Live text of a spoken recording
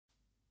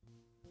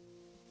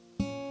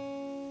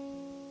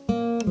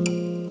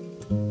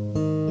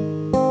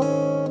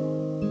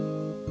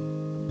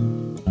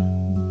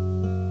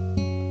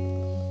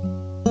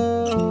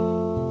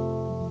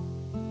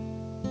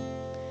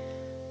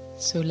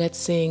So let's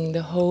sing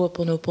the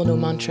Ho'oponopono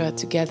mantra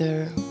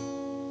together.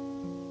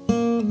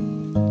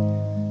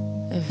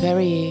 A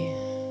very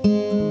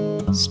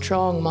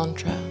strong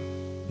mantra.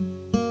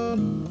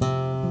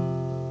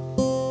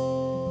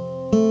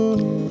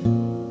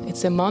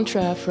 It's a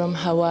mantra from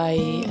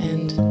Hawaii,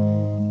 and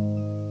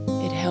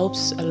it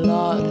helps a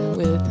lot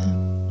with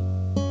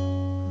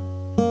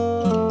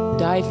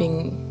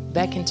diving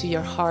back into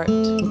your heart.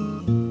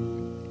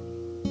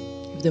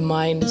 If the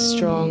mind is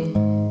strong,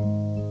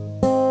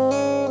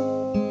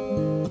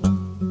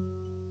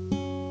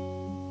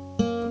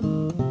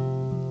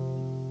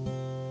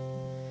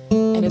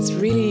 and it's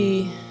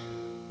really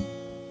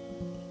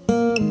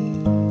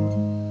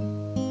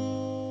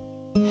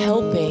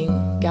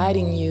helping,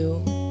 guiding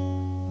you,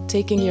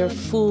 taking your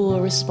full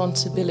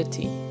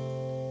responsibility.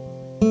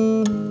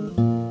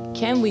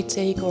 Can we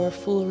take our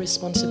full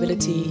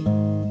responsibility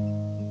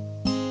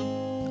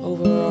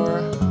over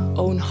our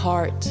own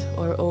heart,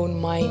 our own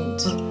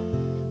mind,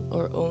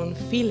 our own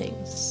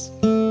feelings?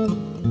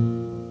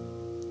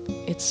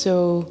 It's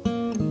so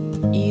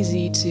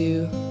easy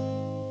to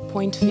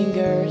point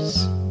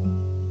fingers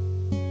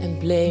and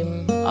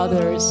blame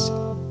others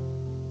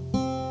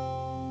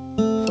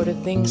for the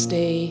things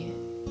they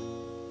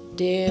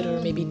did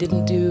or maybe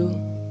didn't do.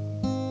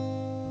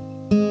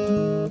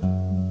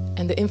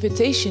 And the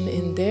invitation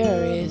in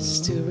there is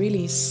to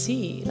really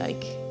see,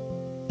 like,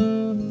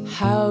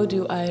 how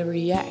do I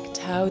react?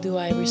 How do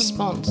I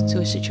respond to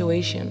a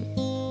situation?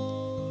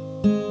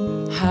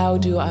 How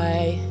do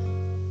I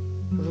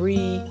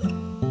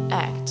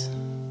react?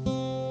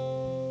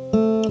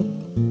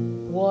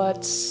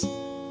 What's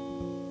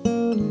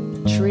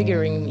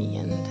triggering me,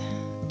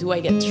 and do I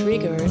get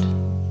triggered?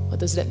 What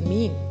does that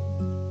mean?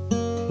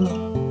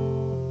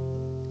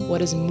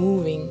 What is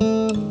moving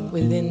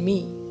within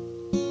me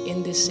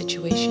in this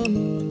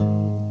situation?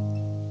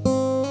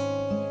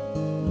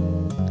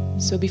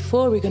 So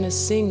before we're gonna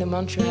sing the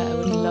mantra, I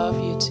would love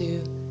you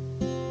to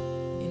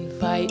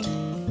invite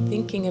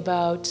thinking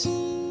about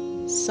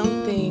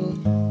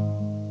something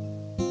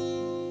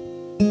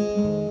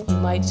you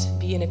might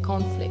be in a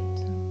conflict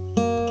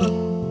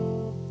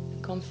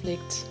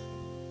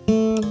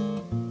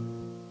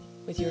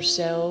with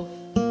yourself,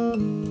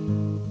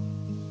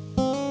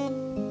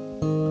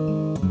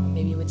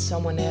 maybe with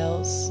someone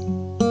else.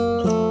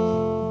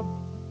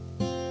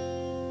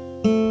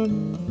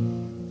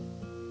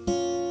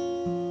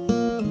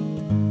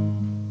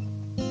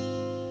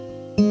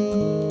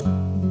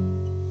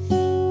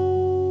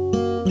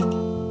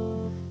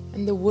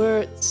 And the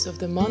words of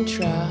the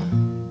mantra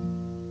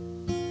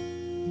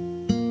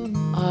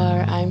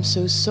are, I'm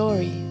so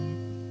sorry.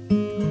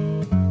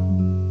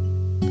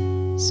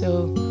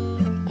 So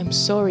I'm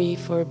sorry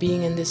for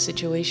being in this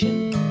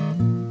situation.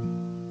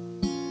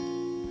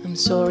 I'm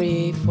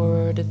sorry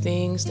for the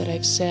things that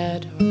I've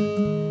said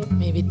or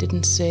maybe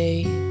didn't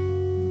say.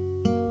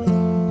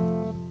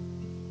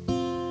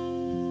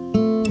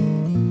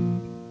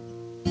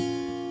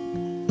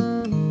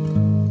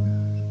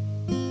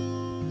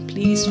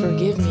 Please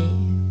forgive me.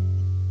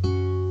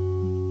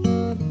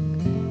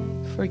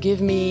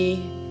 Forgive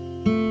me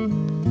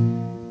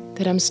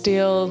that I'm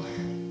still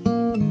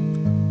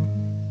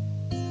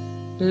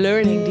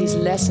learning these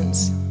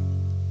lessons.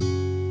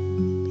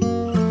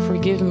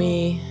 Forgive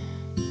me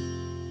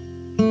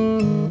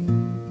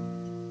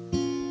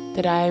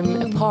that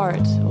I'm a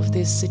part of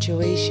this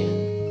situation,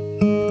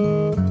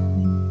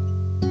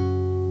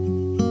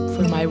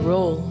 for my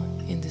role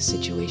in this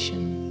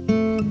situation.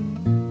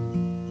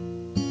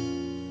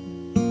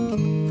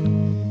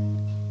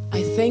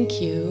 I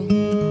thank you.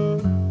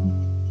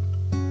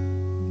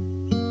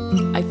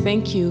 I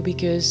thank you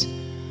because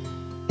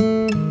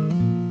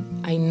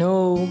I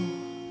know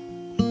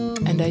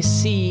and I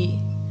see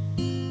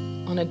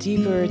on a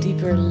deeper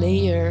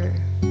layer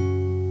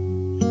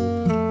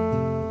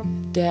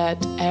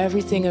that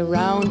everything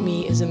around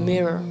me is a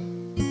mirror.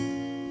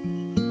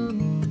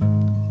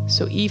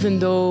 So even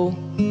though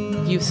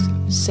you've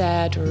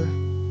said or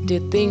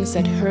did things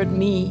that hurt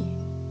me,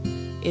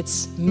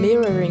 it's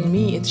mirroring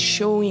me, it's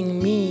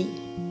showing me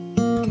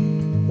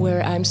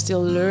where I'm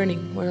still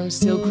learning, where I'm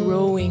still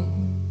growing.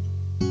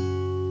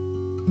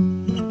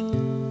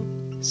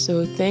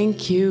 So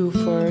thank you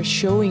for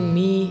showing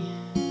me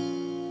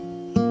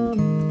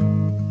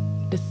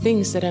the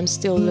things that I'm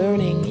still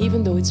learning,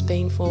 even though it's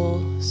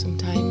painful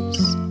sometimes,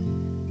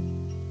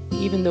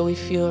 even though we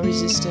feel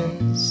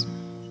resistance.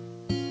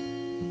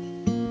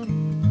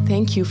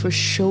 Thank you for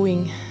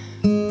showing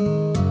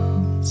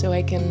so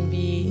I can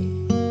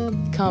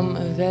become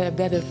a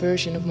better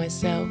version of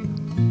myself.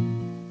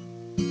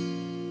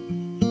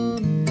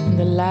 And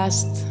the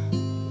last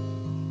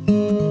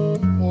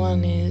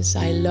one is,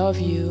 I love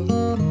you.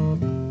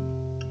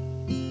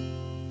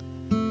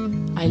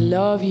 I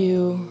love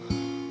you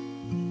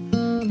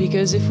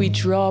because if we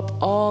drop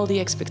all the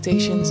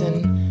expectations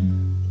and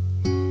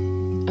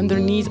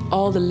underneath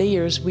all the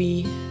layers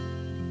we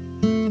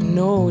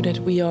know that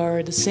we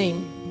are the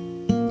same.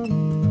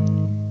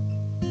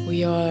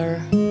 We are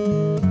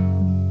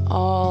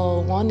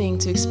all wanting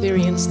to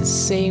experience the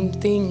same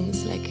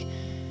things, like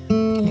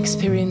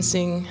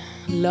experiencing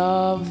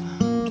love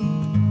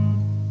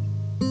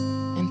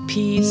and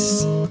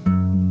peace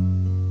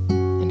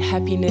and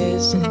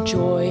happiness and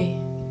joy,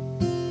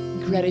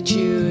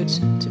 gratitude,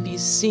 to be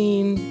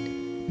seen,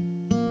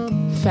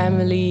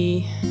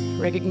 family,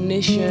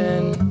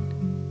 recognition,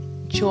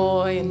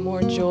 joy and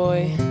more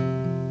joy.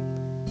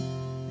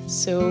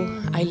 So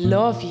I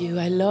love you,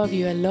 I love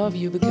you, I love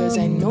you, because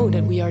I know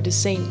that we are the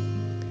same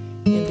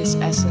in this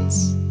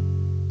essence.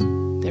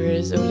 There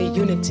is only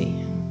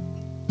unity.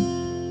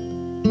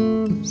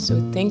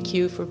 So thank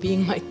you for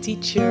being my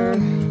teacher.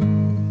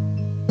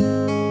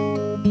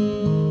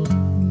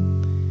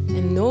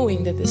 And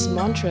knowing that this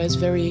mantra is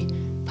very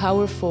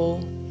powerful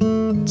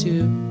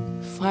to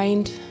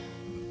find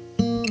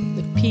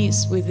the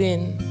peace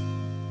within,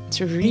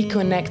 to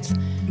reconnect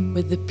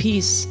with the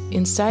peace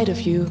inside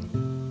of you,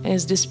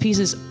 as this peace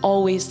is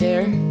always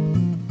there.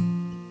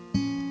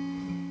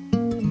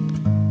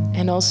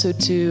 And also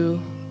to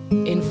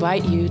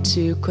invite you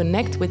to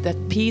connect with that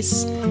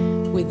peace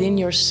within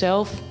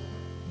yourself.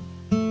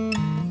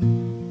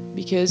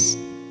 Because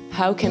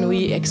how can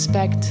we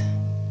expect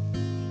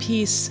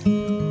peace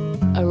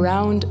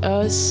around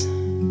us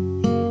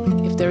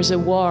if there's a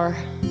war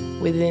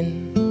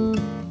within?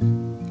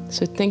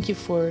 So thank you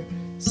for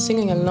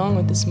singing along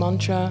with this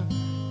mantra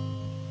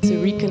to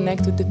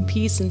reconnect with the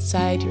peace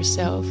inside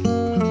yourself.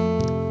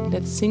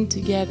 Let's sing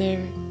together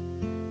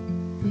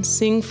and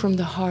sing from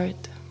the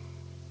heart.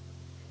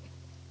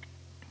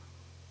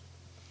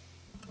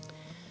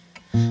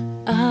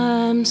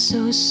 I'm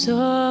so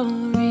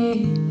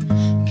sorry,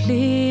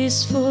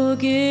 please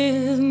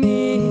forgive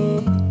me.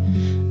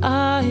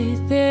 I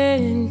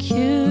thank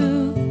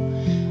you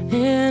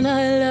and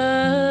I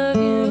love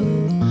you.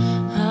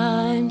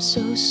 I'm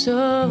so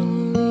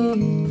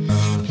sorry,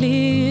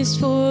 please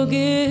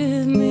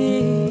forgive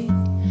me.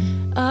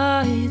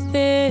 I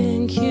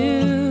thank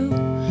you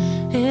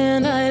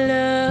and I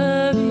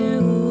love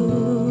you.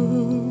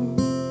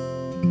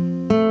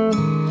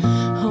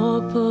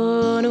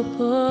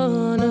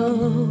 Ho'oponopono,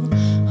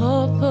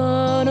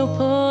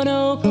 ho'oponopono,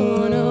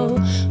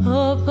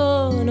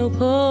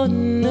 ho'oponopono,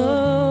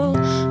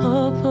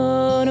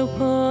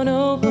 ho'oponopono,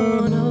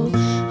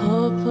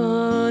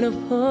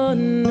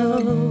 ho'oponopono,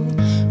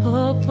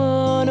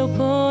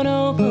 ho'oponopono,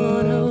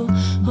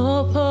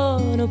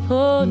 ho'oponopono,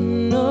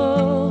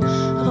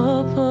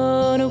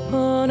 ho'oponopono.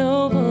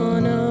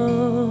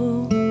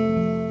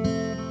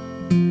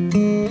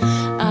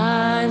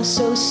 I'm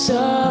so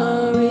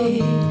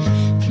sorry,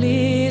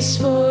 please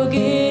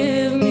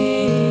forgive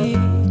me.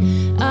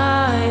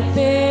 I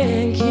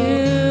thank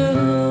you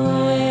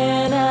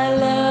and I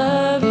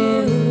love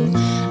you.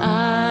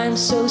 I'm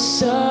so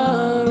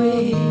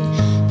sorry,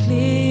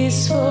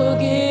 please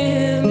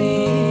forgive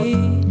me.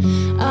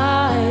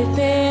 I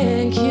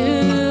thank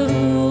you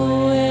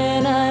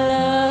and I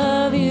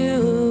love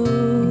you.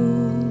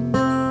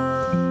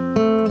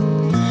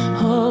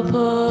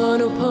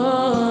 Ho'oponopono,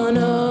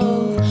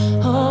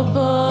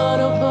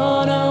 ho'oponopono,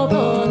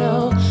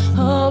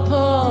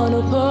 ho'oponopono,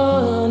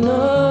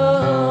 ho'oponopono,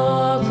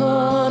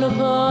 ho'oponopono, ho'oponopono,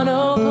 ho'oponopono,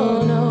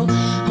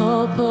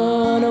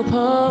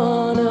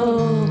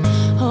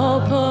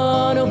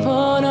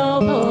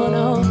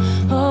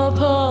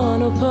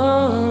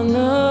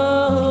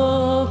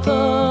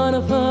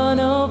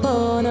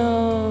 ho'oponopono.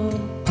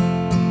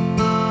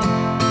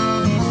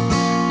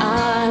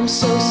 I'm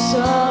so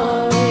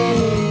sorry,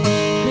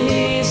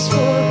 please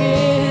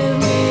forgive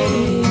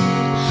me.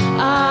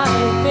 I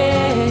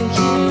thank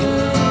you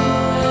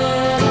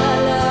and I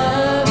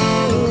love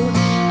you.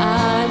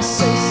 I'm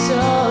so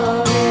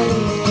sorry,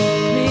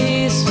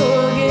 please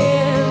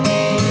forgive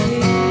me.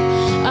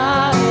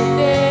 I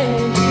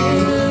thank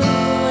you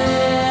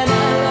and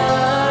I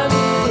love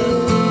you.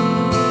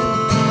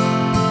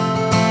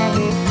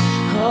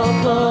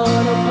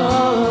 Ho'oponopono,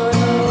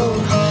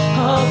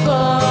 ho'oponopono,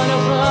 ho'oponopono,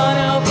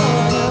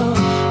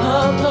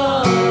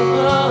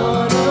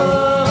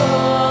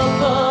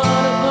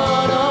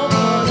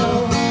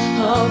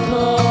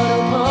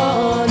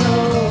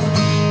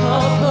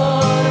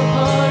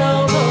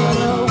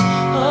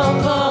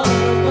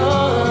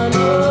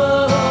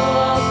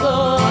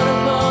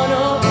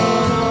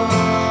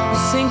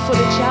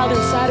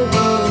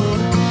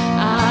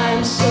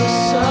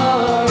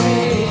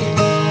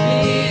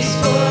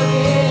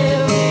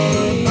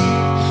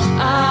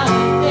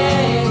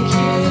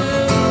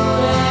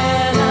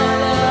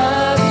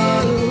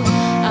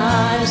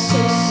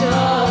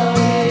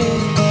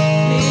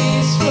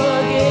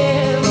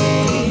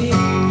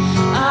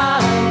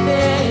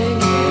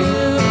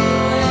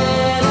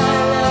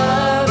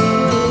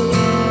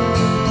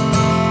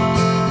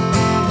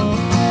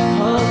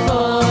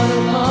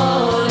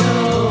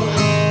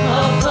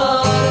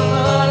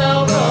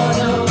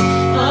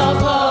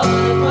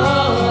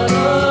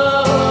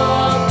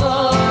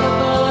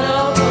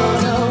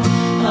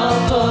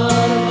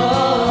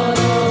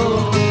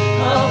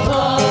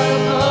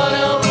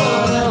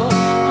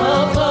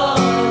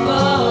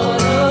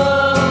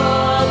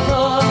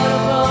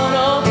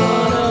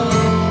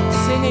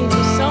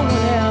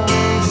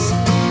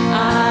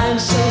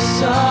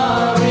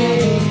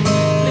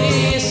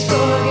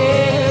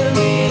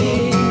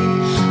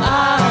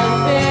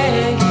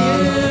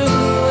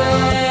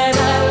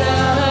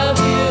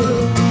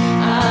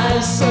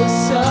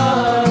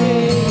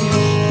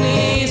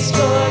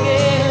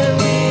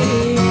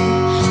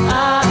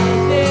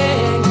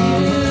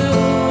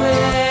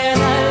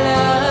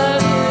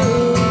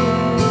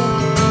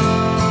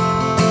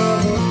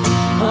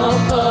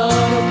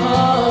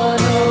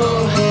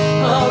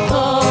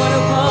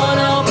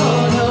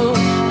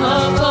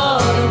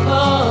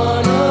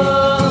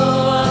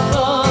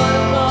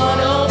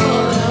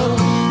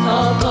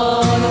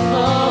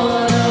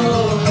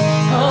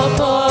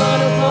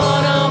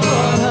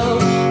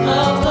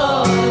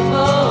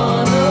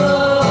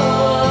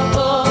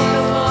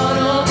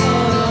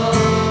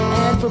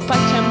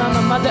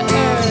 Mama, Mother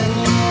Earth.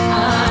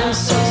 I'm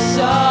so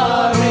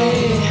sorry.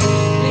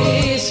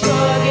 Please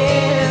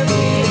forgive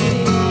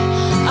me.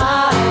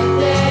 I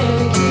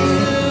thank you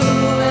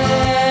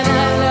and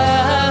I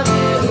love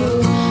you.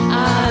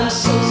 I'm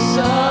so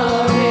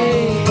sorry.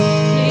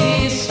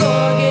 Please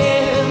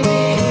forgive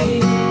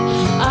me.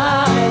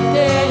 I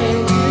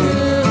thank you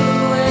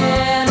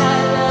and I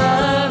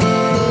love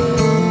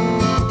you.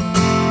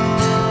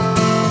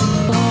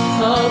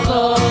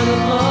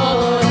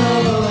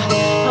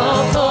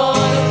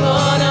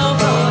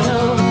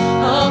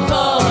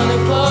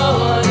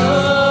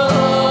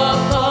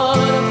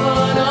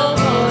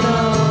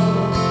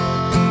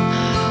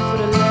 For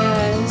the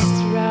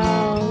last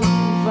round,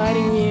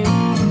 inviting you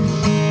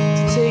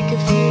to take a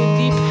few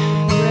deep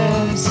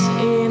breaths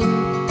in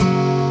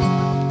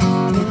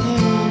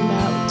and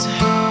out.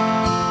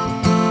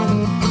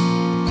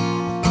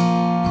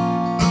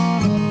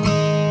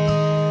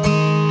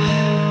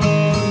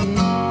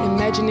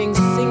 Imagining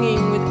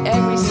singing with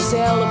every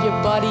cell of your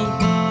body,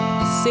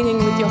 singing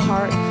with your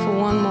heart for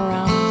one more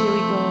round. Here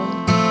we go.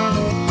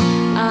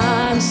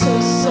 I'm so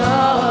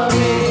sorry.